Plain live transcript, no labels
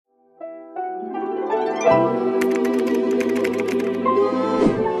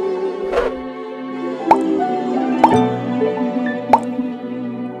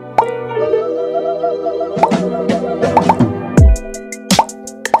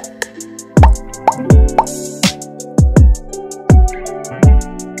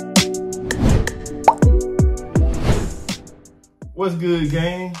What's good,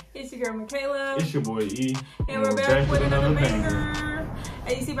 gang? It's your girl, Michaela. It's your boy, E. And we're back with another banger.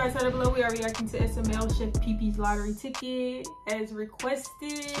 As you see by the title below, we are reacting to SML Chef Pee-Pee's lottery ticket as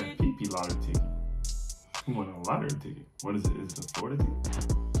requested. Chef Pee-Pee lottery ticket. Who won a lottery ticket? What is it? Is it a Florida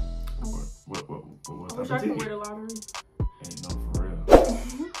ticket? Or what I wish I could win the lottery. Ain't no, for real.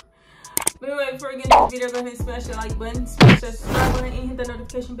 But anyway, before we get into this video, go ahead and smash the like button, smash that subscribe button, and hit the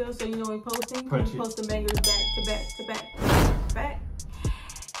notification bell so you know when posting. We post the bangers back to back to back to back.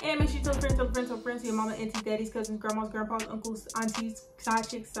 And make sure you tell friends, your mama, aunties, daddies, cousins, grandmas, grandpas, uncles, aunties, side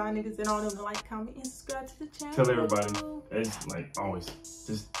chicks, side niggas, and all of them to like, comment, and subscribe to the channel. Tell everybody. It's like always.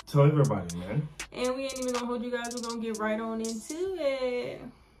 Just tell everybody, man. And we ain't even gonna hold you guys. We're gonna get right on into it.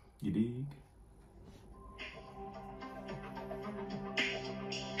 You dig?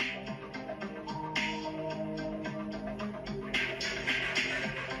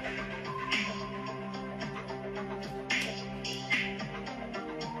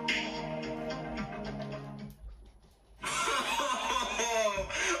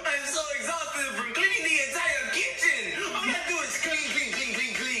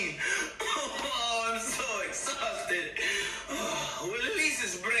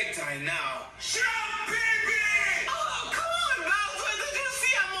 Now. Shut up, baby! Oh, come on, Bowser. Did you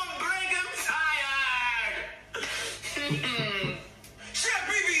see I'm on break? I'm tired. Shut up,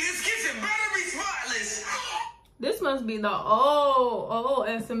 baby. This kitchen better be spotless. This must be the old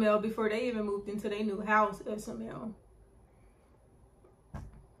SML before they even moved into their new house, SML.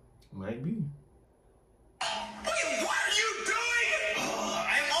 Might be. Wait, what are you doing?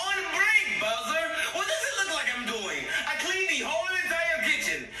 I'm on break, Bowser. What does it look like I'm doing? I cleaned the whole entire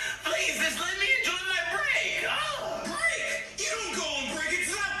kitchen. Please, just let me enjoy my break. Oh, break? You don't go on break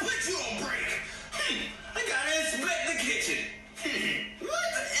until I put you on break. I gotta inspect the kitchen.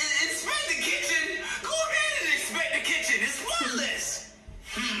 What? Inspect the kitchen? Go ahead and inspect the kitchen. It's spotless.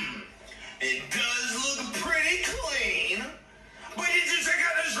 It does look pretty clean. But did you check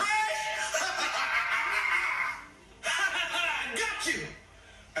out the trash? Got you.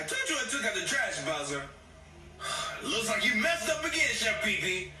 I told you I took out the trash, Bowser. Looks like you messed up again, Chef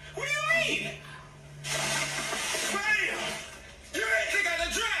Pee-Pee. What do you mean? Bam! You didn't take out the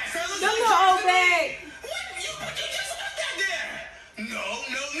trash. That looks like the old bag. What? You just left that there. No.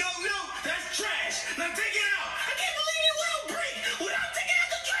 That's trash. Now take it out. I can't believe you went on break without taking out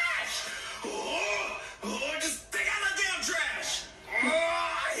the trash. Just take out that damn trash.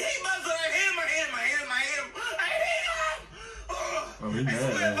 I hate Bowser. I hate him. Oh, he I swear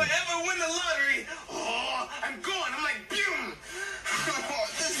mad. if I ever win the lottery, I'm gone. I'm like, boom.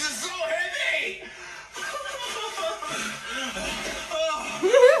 This is so heavy. What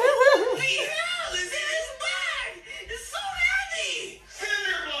the hell is in this bag? It's so heavy.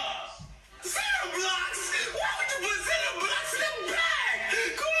 Cinder blocks. Cinder blocks? Why would you put cinder blocks in a bag?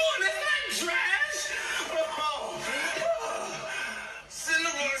 Come on, that's not trash.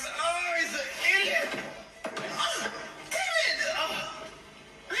 Cinder blocks. Oh, he's an idiot. Damn it.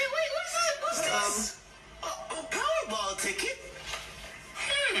 Wait, what's this? A Powerball ticket?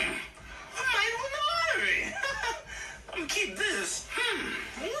 I might win the lottery. I'm gonna keep this.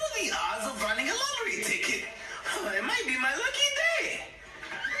 What are the odds of finding a lottery ticket? It might be my lucky day.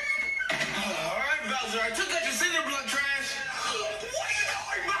 All right, Bowser, I took out your cinder block trash. What are you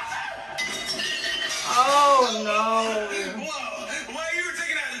doing, Bowser? Oh no. Whoa, while you were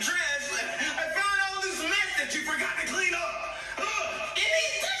taking out the trash, I found all this mess that you forgot to clean up. And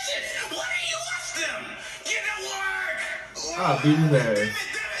these dishes, why don't you wash them? Get to work. I'll beat his ass. Damn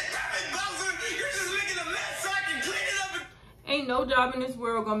it, Bowser, you're just making a mess so I can clean it up. Ain't no job in this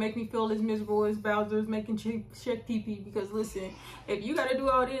world gonna make me feel as miserable as Bowser's making Chef Pee-Pee. Because listen, if you gotta do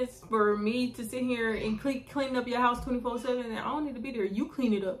all this for me to sit here and clean up your house 24/7, then I don't need to be there. You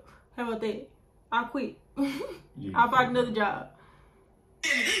clean it up. How about that? I quit. I'll find another job.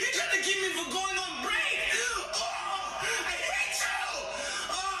 You're trying to keep me from going on break. I hate you.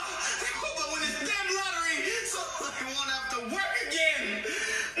 But when it's damn lottery, so I won't have to work again.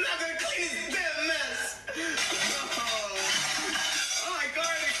 Not gonna clean this damn mess. I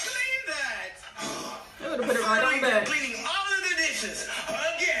gotta clean that. They would have put it right on back. Cleaning all of the dishes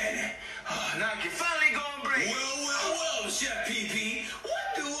again. Now I can finally go on break. Well, Chef Pee-Pee,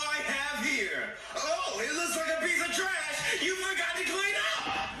 what do I have here? Oh, it looks like a piece of trash you forgot to clean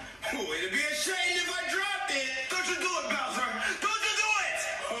up. Oh, it'd be a shame if I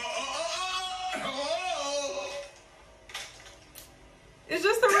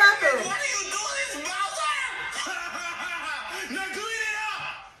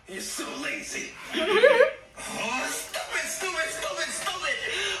You're so lazy. Oh, stupid.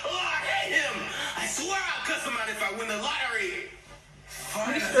 Oh, I hate him. I swear I'll cuss him out if I win the lottery.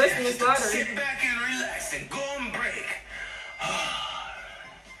 Finally, He's stressing his lottery. Sit back and relax and go on break.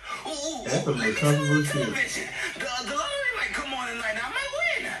 Ooh, That's a let me comfortable turn on shit. television. The lottery might come on tonight. I might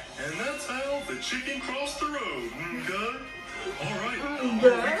win. And that's how the chicken crossed the road. Okay? All right.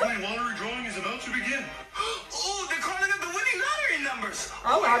 Yeah. Our weekly lottery drawing is about to begin. Oh, they're calling up the winning lottery numbers.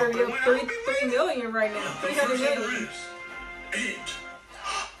 Our lottery Wait, is wait, 3 million right now. The 300 first number million. is 8.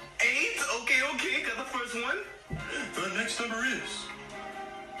 8? Okay. Got the first one. The next number is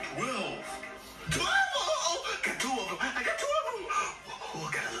 12. 12? Oh, got 2 of them. I got 2 of them. Oh, I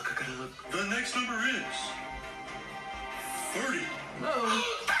gotta look. The next number is 30. Oh.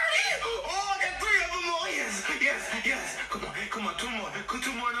 30? Oh, I got 3 of them. Oh, yes. Come on, 2 more.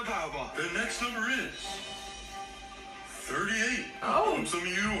 2 more in the Powerball. The next number is 38. Oh. Some of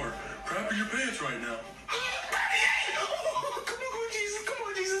you are crapping your pants right now. 38! Oh, come on, Jesus.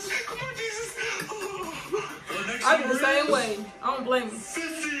 Oh. The next I do number the same is way. I don't blame him. 50.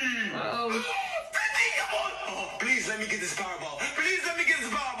 Uh-oh. 50, come on. Oh, please let me get this Powerball.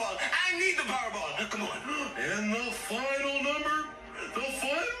 I need the Powerball. Come on. And the final number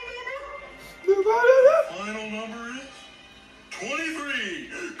is 23.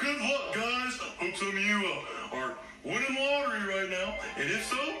 Good luck, guys. Hope some of you are winning lottery right now. And if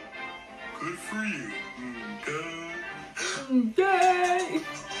so, good for you. Okay. Yay!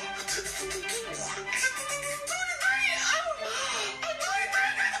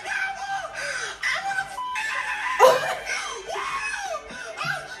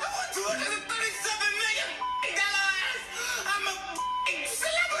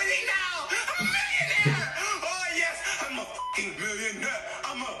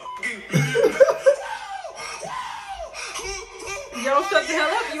 Y'all shut the hell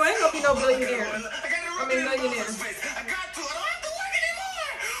up. You ain't gonna be no billionaire. I mean millionaire. I got to. I don't have to work anymore.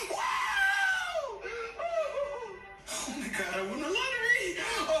 Wow! Oh my God! I won the lottery.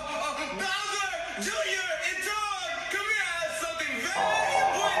 Bowser Jr. and Todd, come here. I have something very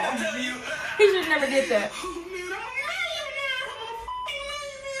important to tell you. He should never did that. Oh man, I'm a millionaire.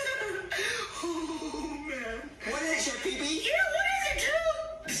 Oh man. What is your PB? Yeah, what is it, Drew?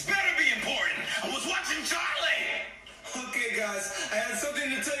 This better be important. I was watching Charlie. Okay, guys, I have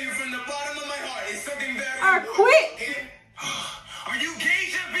something to tell you from the bottom of my heart. It's something very Quit! Okay? Are you gay,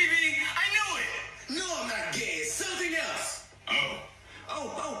 Chef BB? I knew it. No, I'm not gay. It's something else. Oh,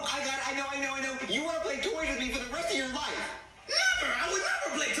 I know. You want to play toys with me for the rest of your life? Never. I would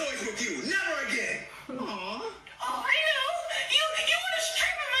never play toys with you. Never again. Aw. Oh, I know. You want to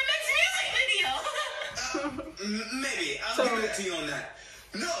strip in my next music video. Maybe. I'll get back to you on that.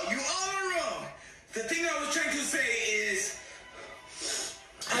 No, you all are wrong. The thing I was trying to say is...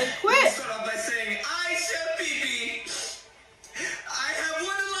 I Let me quit. start off by saying, I, Chef Pee-Pee, I have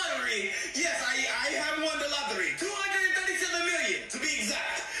won the lottery. Yes, I have won the lottery. 237 million, to be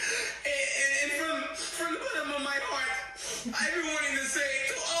exact. And from the bottom of my heart, I've been wanting to say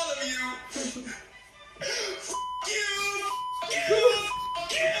to all of you, f*** you,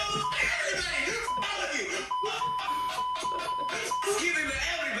 everybody, all of you. Give it to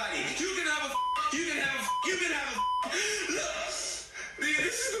everybody. You can have a, look.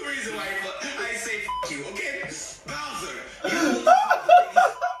 This is the reason why I say f*** you, okay? Bowser,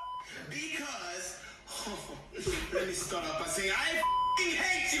 because, let me start off by saying I f***ing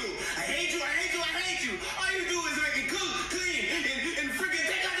hate you. I hate you. All you do is make it clean and freaking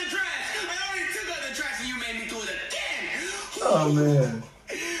take out the trash. I already took out the trash and you made me do it again. Oh man.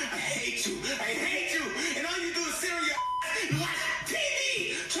 I hate you. And all you do is sit on your ass and watch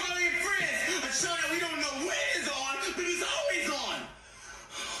TV. Charlie and Friends, a show that we don't know when it's on, but it's always on.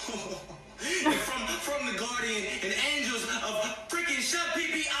 And from the Guardian and Angels of freaking Chef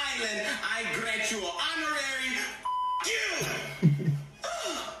Pee-Pee Island, I grant you an honorary you.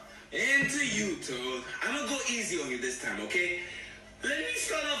 And to you, Toad, I'm gonna go easy on you this time, okay? Let me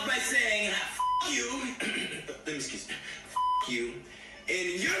start off by saying you. Excuse me. You. And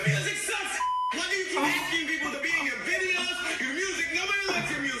your music sucks. Why do you keep asking people to be in your videos, your music? Nobody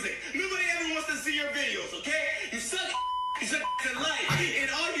likes your music. Nobody ever wants to see your videos, okay? You suck. You suck at life. And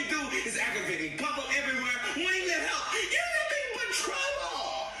all you do is aggravate me. Pop up everywhere, wanting to help. You're nothing but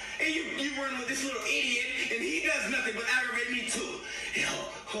trouble. And you run with this little idiot, and he does nothing but aggravate me too.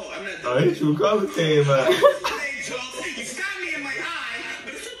 I'm not Oh, he true color came out. Hey, Joe, you stabbed me in my eye,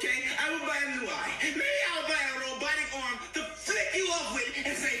 but it's okay. I will buy a new eye. Maybe I'll buy a robotic arm to flick you off with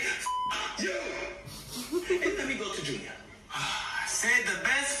and say, you. And let me go to Junior. Save the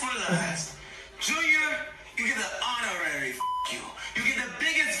best for last. Junior, you get the honorary you. You get the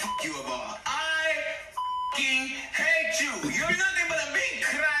biggest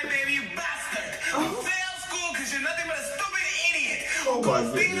before I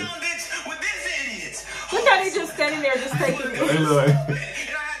get Singing this. on this with this idiot. Look how they just standing there just taking it. They look like, And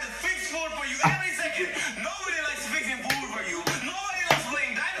I had to fix food for you every second. Nobody likes fixing food for you. Nobody likes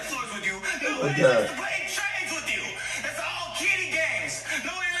playing dinosaurs with you. Nobody likes to play trains with you. It's all kiddie games.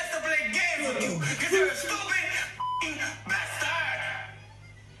 Nobody likes to play games with you because you're a stupid bastard.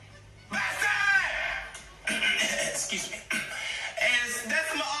 Bastard! Excuse me. And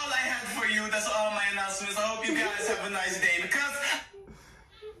that's all I had for you. That's all my announcements. I hope you guys have a nice day because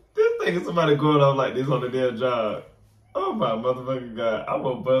this thing is somebody going off like this on the damn job. Oh my motherfucking God. I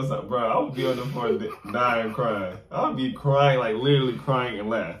will bust up, bro. I would be on the floor dying crying. I would be crying, like literally crying and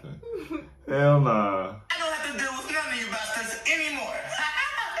laughing. Hell nah. I don't have to deal with none of you bastards anymore.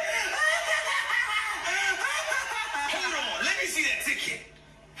 Hold on, let me see that ticket.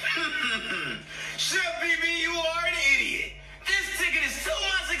 Chef BB, you are an idiot. This ticket is 2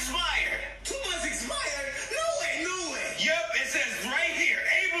 months expired. 2 months expired? No way, no way. Yep, it says right here,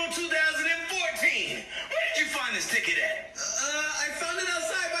 April 2014. Where did you find this ticket at? I found it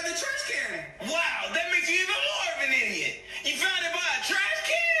outside by the trash can. Wow, that makes you even more of an idiot. You found it by a trash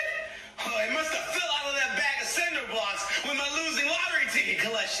can? Oh, it must have fell out of that bag of cinder blocks with my losing lottery ticket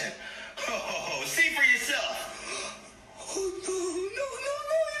collection. Oh, see for yourself. Oh, no.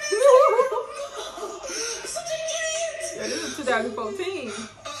 Such an idiot. Yeah, this is 2014.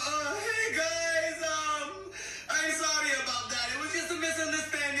 Hey guys, I'm sorry about that. It was just a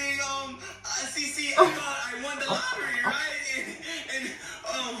misunderstanding. CC, I thought I won the lottery, right? And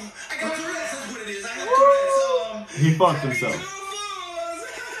I got Tourette's. That's what it is. I have Tourette's. He fucked himself.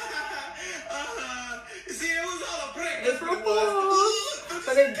 See, it was all a prank. April Fools.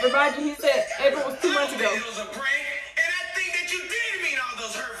 But it reminds you, he said April was 2 months ago. It was a prank, and I think that you did mean all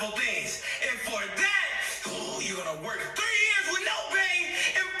those hurtful things. And for that, you're gonna work 3 years with no pay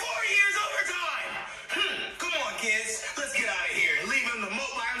and 4 years overtime. Come on, kids. Let's get out of here. Leave him the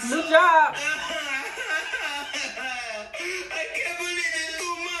moat by himself. Good job. I can't believe this 2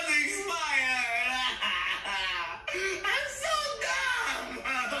 months expired. I'm so dumb.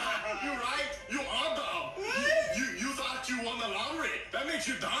 You're right. You are dumb. You thought you won the lottery. That makes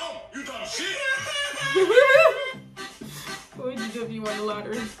you dumb. You dumb shit. What would you do if you won the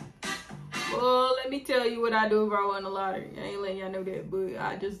lottery? Well, let me tell you what I do if I won the lottery. I ain't letting y'all know that, but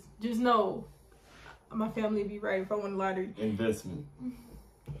I just know my family would be right if I won the lottery. Investment.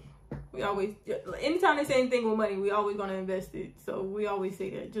 We always, anytime they say anything with money, we always gonna invest it. So we always say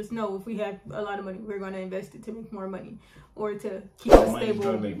that. Just know if we have a lot of money, we're gonna invest it to make more money or to keep a Money's stable,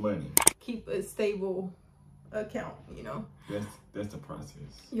 gonna make money. keep a stable account. You know, That's the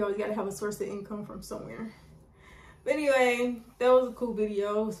process. you always gotta have a source of income from somewhere. But anyway, that was a cool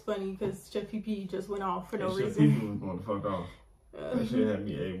video. It was funny because Chef PP just went off for no reason. People was going to fuck off. That shit had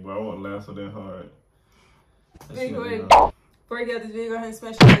me, boy. I won't laugh so damn hard. Anyway, before you get out this video, go ahead and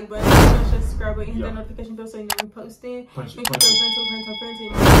smash the like button, smash the subscribe button, hit that notification bell so you know when posting. Make sure you tell friends,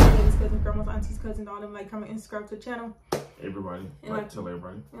 your mom, cousins, grandmas, aunties, cousins, all them, like, comment, and subscribe to the channel. Everybody. And like, tell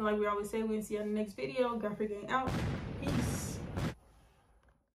everybody. And like we always say, we'll see you in the next video. God forgetting out.